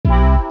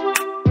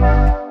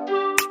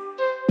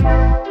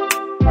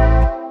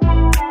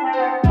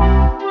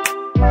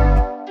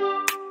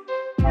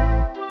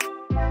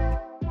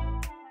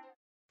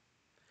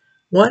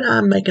What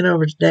I'm making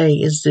over today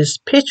is this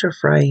picture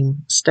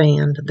frame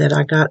stand that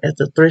I got at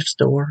the thrift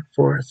store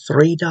for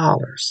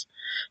 $3.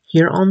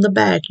 Here on the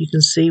back, you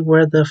can see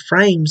where the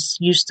frames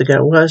used to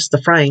go. Well, it's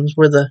the frames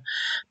where the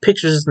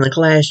pictures and the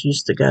glass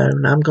used to go.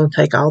 And I'm going to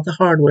take all the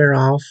hardware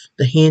off,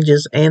 the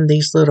hinges, and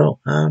these little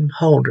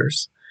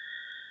holders.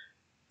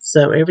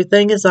 So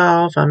everything is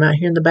off. I'm out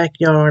here in the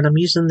backyard. I'm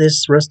using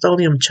this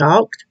Rust-Oleum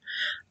chalk.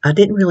 I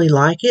didn't really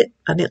like it.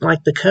 I didn't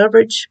like the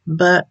coverage,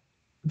 but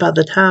by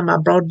the time I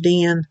brought it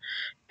in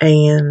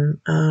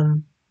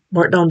and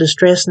worked on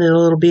distressing it a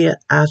little bit,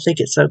 I think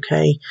it's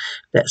okay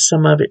that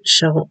some of it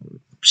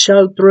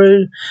showed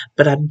through,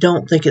 but I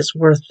don't think it's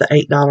worth the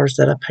 $8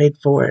 that I paid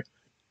for it.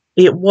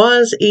 It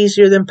was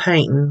easier than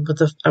painting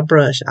with a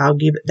brush, I'll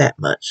give it that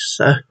much,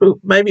 so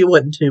maybe it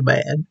wasn't too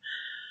bad.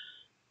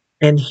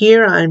 And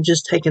here I'm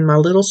just taking my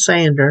little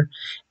sander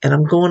and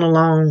I'm going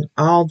along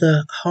all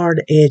the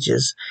hard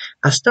edges.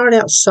 I start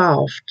out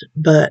soft,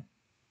 but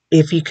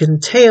if you can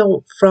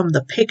tell from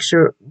the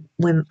picture,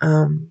 when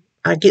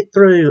I get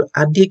through,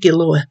 I did get a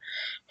little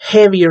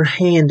heavier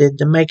handed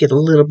to make it a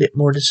little bit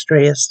more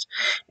distressed.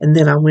 And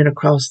then I went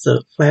across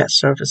the flat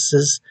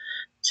surfaces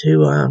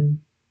to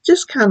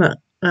just kind of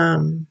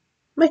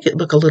make it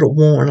look a little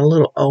worn, a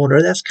little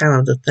older. That's kind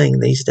of the thing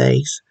these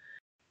days.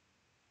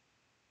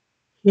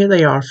 Here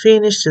they are,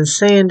 finished and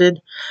sanded.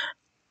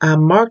 I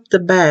marked the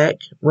back,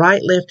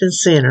 right, left, and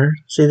center.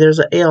 See, there's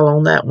an L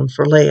on that one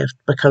for left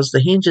because the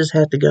hinges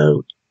had to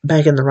go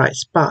back in the right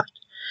spot.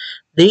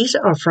 These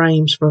are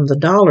frames from the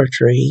Dollar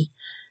Tree.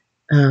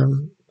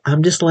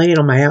 I'm just laying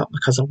them out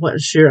because I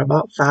wasn't sure. I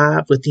bought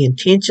 5 with the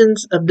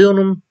intentions of doing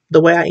them the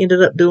way I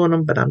ended up doing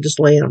them, but I'm just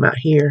laying them out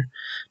here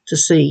to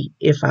see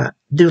if I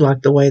do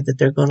like the way that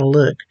they're going to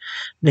look.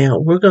 Now,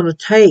 we're going to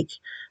take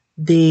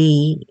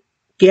the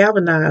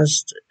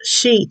galvanized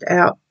sheet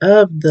out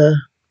of the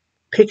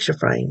picture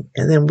frame,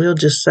 and then we'll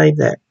just save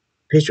that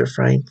picture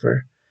frame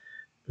for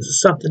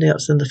something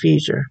else in the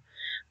future.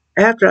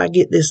 After I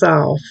get this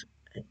off,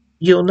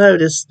 you'll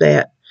notice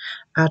that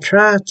I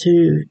try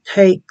to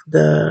take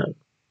the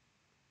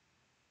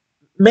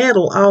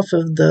metal off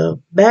of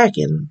the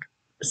backing.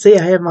 See,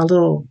 I have my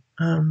little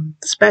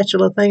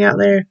spatula thing out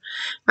there.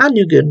 I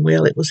knew good and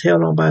well it was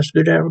held on by a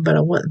screwdriver, but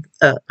I wasn't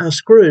a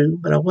screw,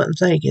 but I wasn't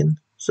thinking.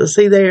 So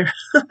see there,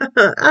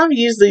 I've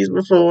used these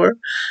before.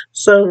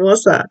 So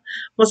once I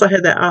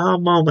had that aha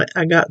moment,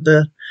 I got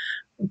the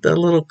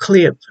little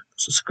clip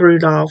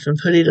screwed off and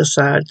put it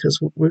aside because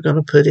we're going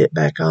to put it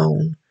back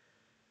on.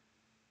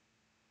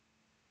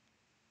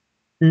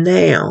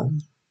 Now,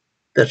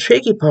 the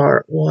tricky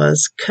part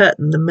was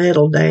cutting the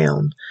metal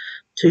down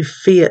to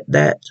fit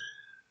that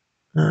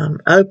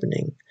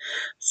opening.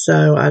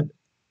 So I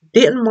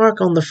didn't mark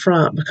on the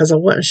front because I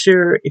wasn't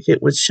sure if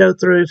it would show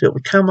through, if it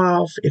would come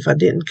off, if I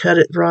didn't cut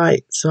it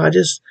right. So I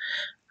just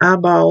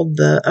eyeballed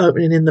the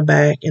opening in the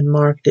back and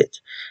marked it,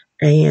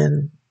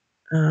 and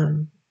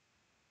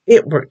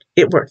it worked.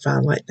 It worked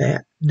fine like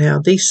that. Now,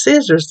 these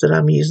scissors that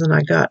I'm using,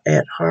 I got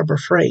at Harbor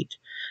Freight.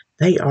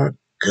 They are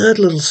good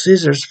little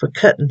scissors for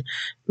cutting.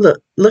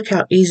 Look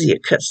how easy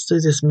it cuts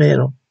through this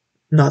metal.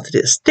 Not that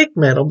it's stick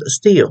metal, but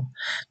still.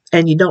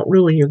 And you don't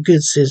ruin your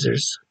good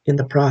scissors in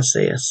the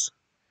process.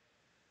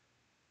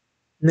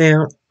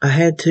 Now, I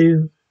had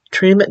to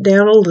trim it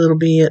down a little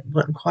bit.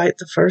 Wasn't quite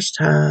the first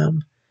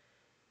time.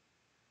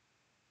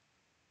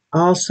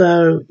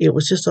 Also, it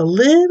was just a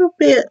little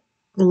bit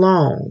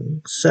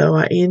long, so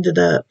I ended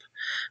up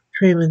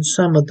trimming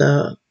some of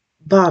the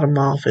bottom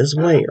off as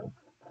well.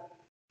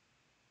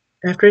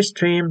 After it's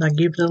trimmed, I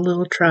give it a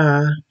little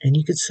try, and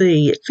you can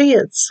see it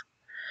fits.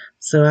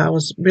 So I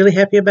was really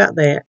happy about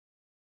that.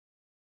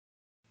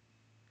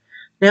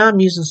 Now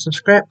I'm using some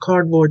scrap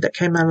cardboard that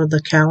came out of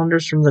the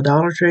calendars from the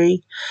Dollar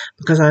Tree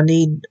because I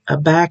need a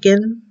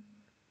backing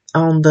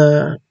on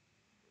the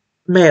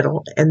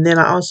metal, and then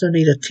I also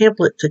need a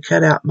template to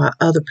cut out my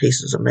other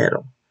pieces of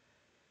metal.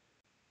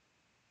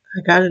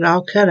 I got it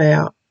all cut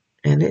out,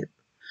 and it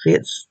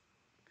fits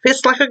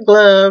like a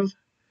glove.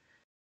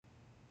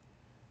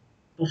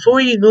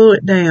 Before you glue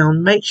it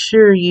down, make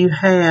sure you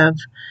have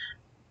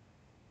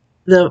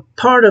the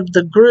part of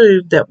the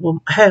groove that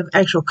will have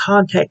actual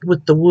contact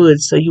with the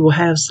wood, so you will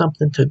have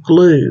something to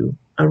glue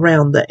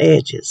around the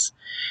edges.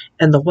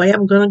 And the way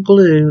I'm going to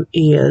glue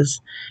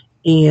is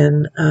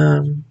in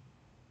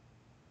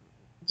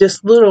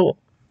just little,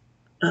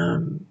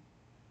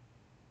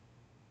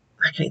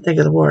 I can't think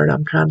of the word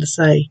I'm trying to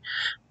say,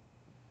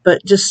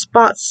 but just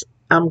spots.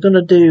 I'm going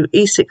to do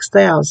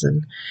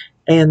E6000,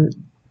 and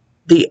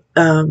the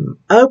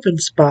open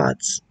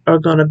spots are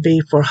going to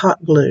be for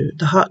hot glue.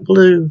 The hot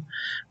glue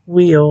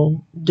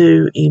will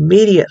do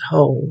immediate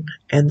hold,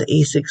 and the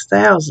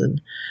E6000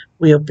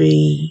 will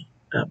be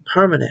a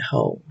permanent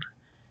hold.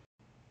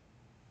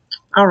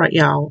 All right,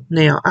 y'all.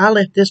 Now, I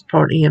left this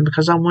part in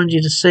because I wanted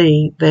you to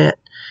see that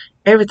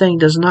everything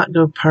does not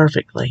go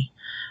perfectly.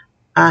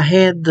 I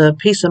had the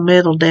piece of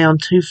metal down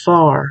too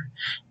far,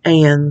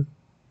 and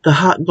the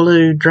hot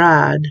glue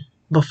dried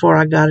before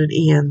I got it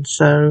in.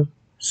 So,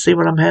 see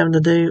what I'm having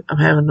to do? I'm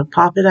having to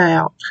pop it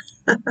out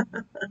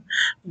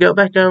Go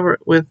back over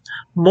it with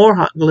more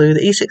hot glue.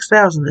 The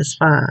E6000 is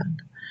fine.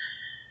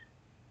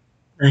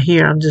 Now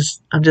here I'm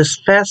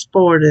just fast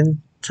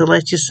forwarding to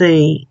let you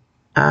see.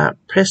 I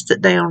pressed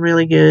it down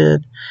really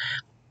good.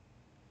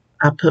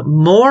 I put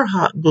more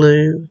hot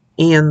glue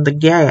in the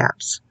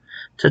gaps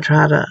to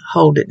try to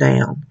hold it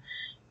down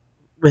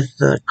with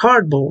the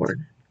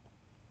cardboard.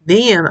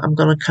 Then I'm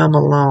going to come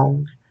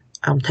along.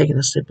 I'm taking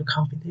a sip of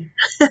coffee there.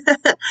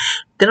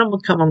 Then I'm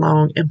going to come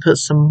along and put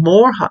some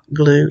more hot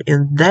glue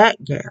in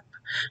that gap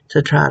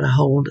to try to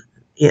hold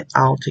it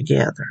all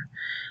together.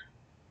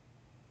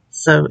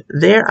 So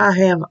there I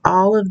have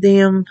all of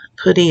them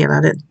put in.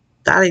 I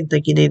didn't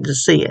think you needed to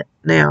see it.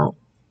 Now,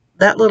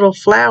 that little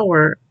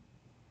flower,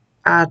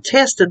 I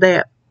tested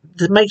that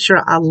to make sure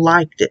I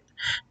liked it.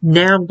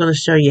 Now I'm going to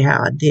show you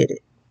how I did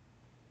it.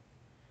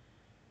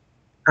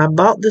 I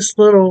bought this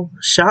little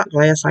shot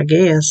glass, I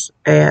guess,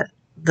 at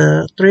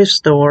the thrift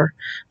store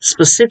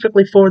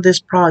specifically for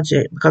this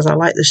project because I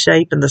liked the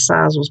shape and the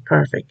size was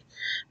perfect.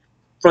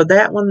 For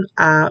that one,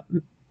 I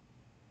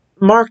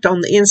marked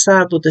on the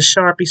inside with the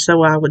Sharpie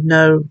so I would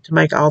know to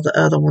make all the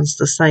other ones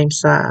the same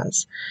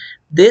size.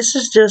 This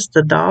is just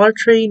the Dollar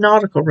Tree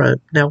nautical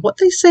rope. Now, what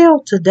they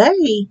sell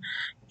today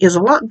is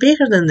a lot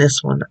bigger than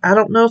this one. I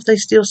don't know if they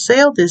still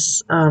sell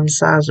this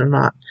size or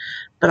not,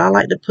 but I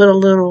like to put a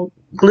little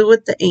glue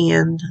at the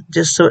end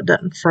just so it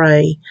doesn't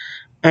fray.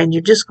 And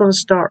you're just going to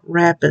start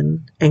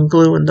wrapping and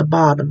gluing the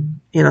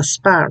bottom in a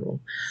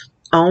spiral,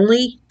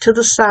 only to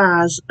the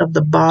size of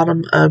the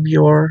bottom of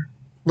your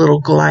little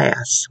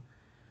glass.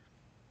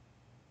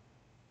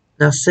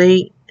 Now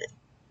see,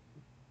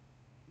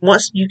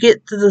 once you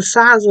get to the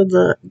size of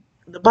the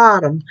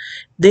bottom,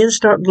 then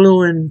start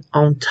gluing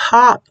on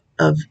top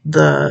of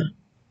the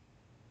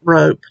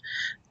rope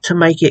to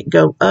make it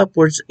go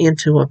upwards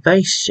into a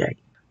vase shape.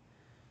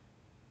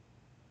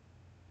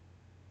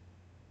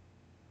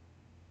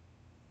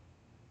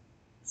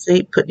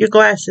 See, put your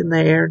glass in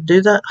there,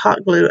 do the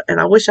hot glue,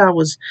 and I wish I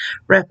was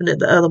wrapping it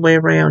the other way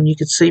around. You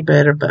could see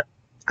better, but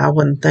I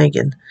wasn't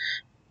thinking.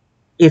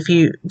 If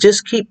you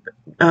just keep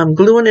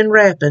gluing and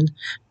wrapping,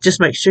 just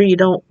make sure you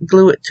don't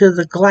glue it to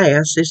the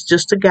glass. It's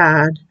just a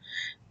guide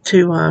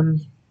to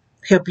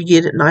help you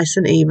get it nice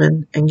and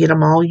even and get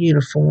them all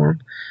uniform.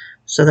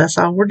 So that's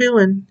all we're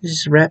doing,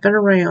 just wrapping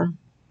around.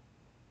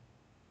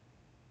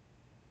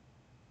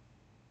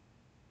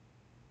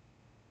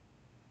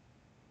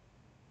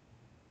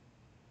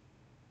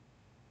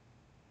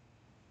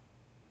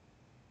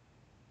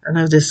 I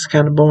know this is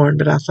kind of boring,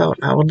 but I thought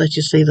I would let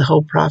you see the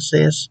whole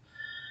process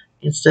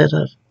instead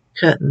of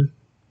cutting.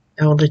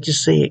 I will let you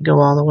see it go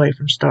all the way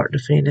from start to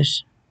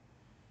finish.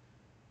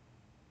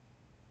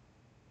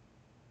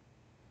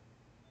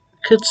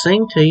 I could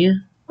sing to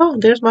you. Oh,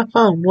 there's my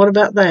phone. What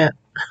about that?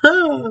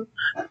 Hold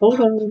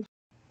on.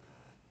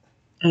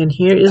 And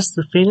here is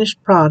the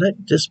finished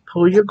product. Just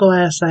pull your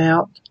glass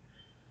out.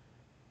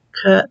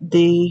 Cut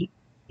the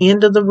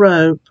end of the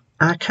rope.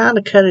 I kind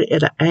of cut it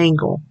at an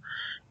angle.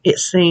 It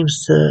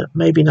seems to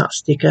maybe not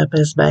stick up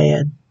as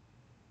bad.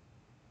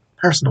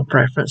 Personal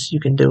preference. You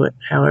can do it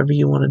however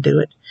you want to do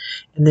it.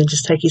 And then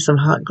just take you some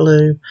hot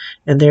glue.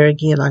 And there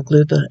again, I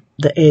glue the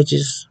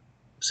edges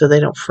so they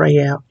don't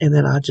fray out. And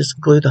then I just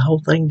glue the whole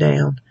thing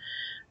down.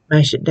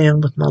 Mash it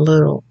down with my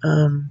little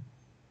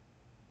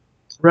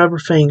rubber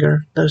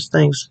finger. Those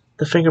things,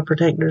 the finger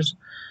protectors.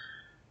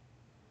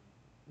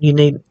 You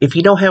need, if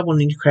you don't have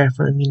one in your craft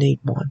room, you need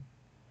one.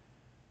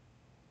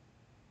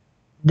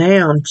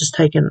 Now I'm just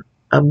taking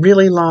a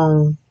really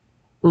longer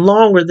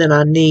than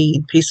I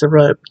need piece of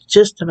rope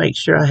just to make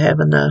sure I have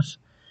enough.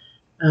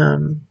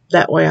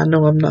 That way I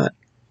know I'm not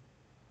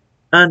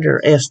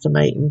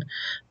underestimating.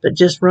 But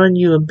just run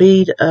you a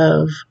bead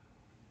of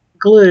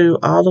glue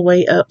all the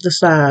way up the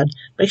side.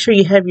 Make sure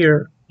you have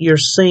your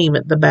seam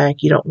at the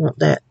back. You don't want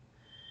that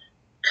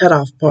cut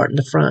off part in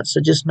the front. So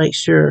just make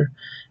sure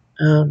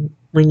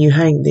when you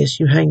hang this,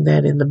 you hang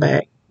that in the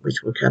back,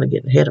 which we're kind of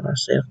getting ahead of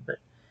ourselves. But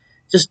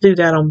just do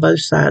that on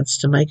both sides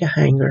to make a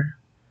hanger.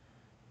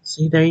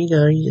 See, there you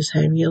go. You just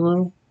have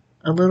your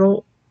a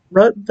little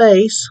rope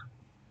base.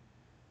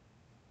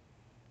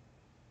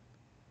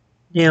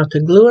 Now to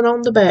glue it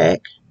on the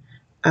back,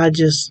 I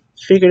just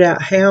figured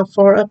out how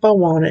far up I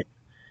want it.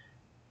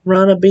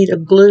 Run a bead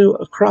of glue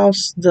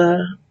across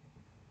the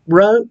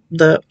rope,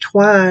 the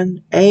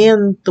twine,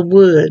 and the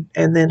wood,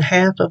 and then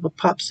half of a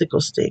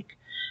popsicle stick.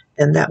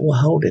 And that will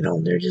hold it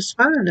on there just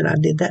fine. And I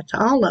did that to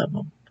all of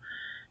them.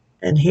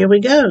 And here we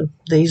go.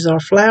 These are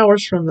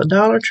flowers from the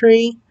Dollar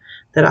Tree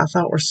that I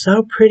thought were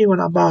so pretty when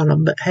I bought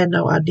them, but had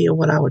no idea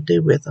what I would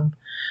do with them.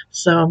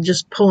 So I'm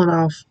just pulling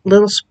off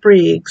little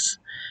sprigs,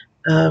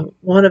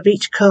 one of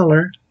each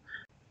color.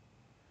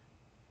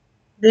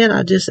 Then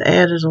I just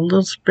added a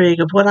little sprig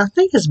of what I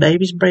think is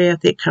baby's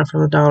breath. It comes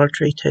from the Dollar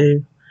Tree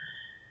too.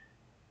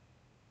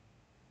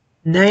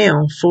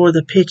 Now for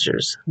the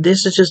pictures.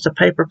 This is just a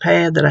paper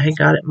pad that I had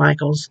got at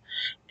Michael's.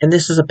 And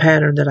this is a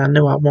pattern that I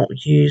know I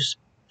won't use.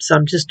 So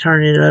I'm just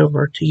turning it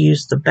over to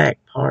use the back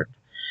part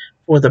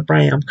for the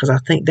brown because I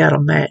think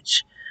that'll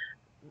match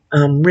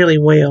really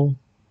well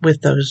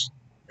with those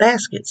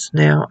baskets.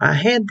 Now, I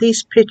had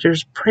these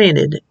pictures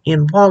printed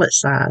in wallet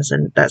size,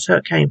 and that's how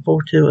it came,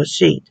 4 to a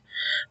sheet,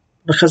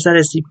 because that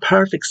is the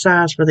perfect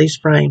size for these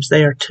frames.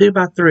 They are 2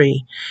 by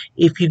 3.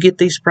 If you get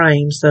these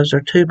frames, those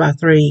are 2 by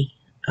 3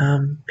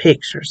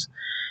 pictures.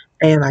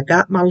 And I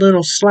got my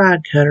little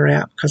slide cutter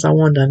out because I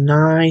wanted a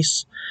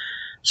nice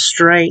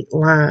straight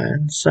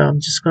line. So I'm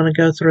just going to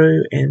go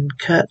through and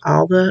cut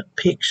all the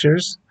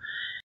pictures.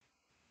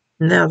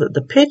 Now that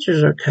the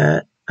pictures are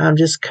cut, I'm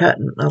just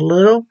cutting a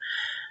little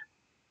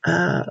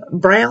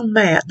brown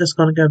mat that's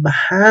going to go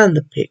behind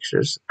the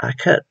pictures. I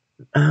cut,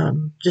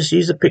 just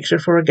use a picture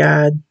for a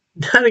guide.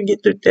 I didn't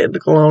get too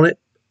technical on it,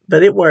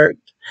 but it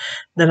worked.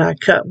 Then I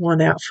cut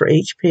one out for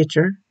each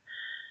picture.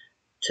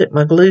 Took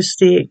my glue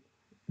stick,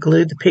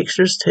 glued the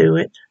pictures to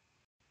it.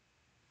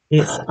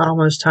 It's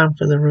almost time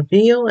for the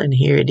reveal, and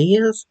here it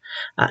is.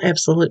 I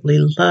absolutely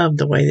love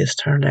the way this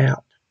turned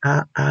out.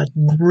 I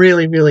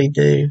really, really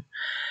do.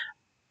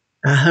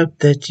 I hope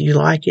that you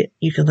like it.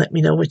 You can let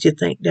me know what you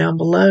think down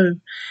below,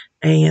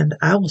 and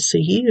I will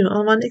see you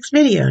on my next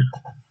video.